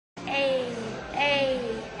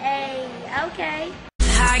Okay.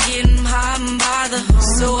 I get him hot and bother,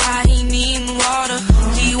 so high he needin' water.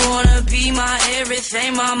 He wanna be my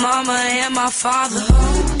everything, my mama and my father.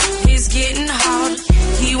 It's getting harder,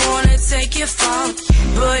 he wanna take it far.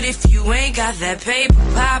 But if you ain't got that paper,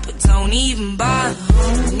 Papa, don't even bother.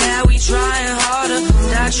 Now we trying harder,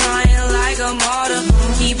 not trying like a martyr.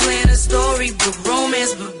 Keep playing a storybook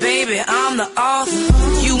romance, but baby, I'm the author.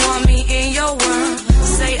 You want me in your world,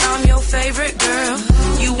 say I'm your favorite girl.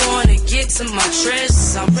 You wanna get to my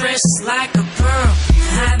treasures, I'm precious like a pearl.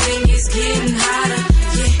 I think it's getting hotter,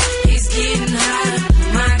 yeah, it's getting hotter.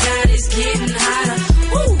 My God, it's getting hotter,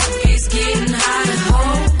 woo, it's getting hotter.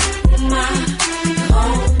 Oh my,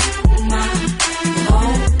 oh my,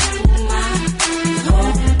 oh my,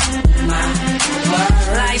 oh my.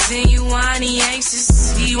 Like Genuine,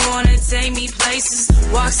 anxious, he wanna take me places.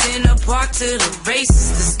 Walks in the park to the races,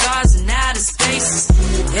 the stars and outer spaces.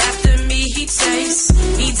 After me he tastes,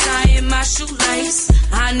 he tying my shoelace.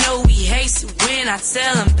 I know he hates it when I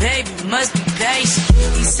tell him, baby, must be patient.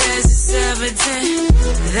 He says it's evident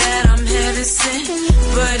that I'm heaven sent,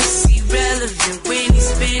 but it's irrelevant when he's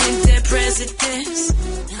spinning dead presidents.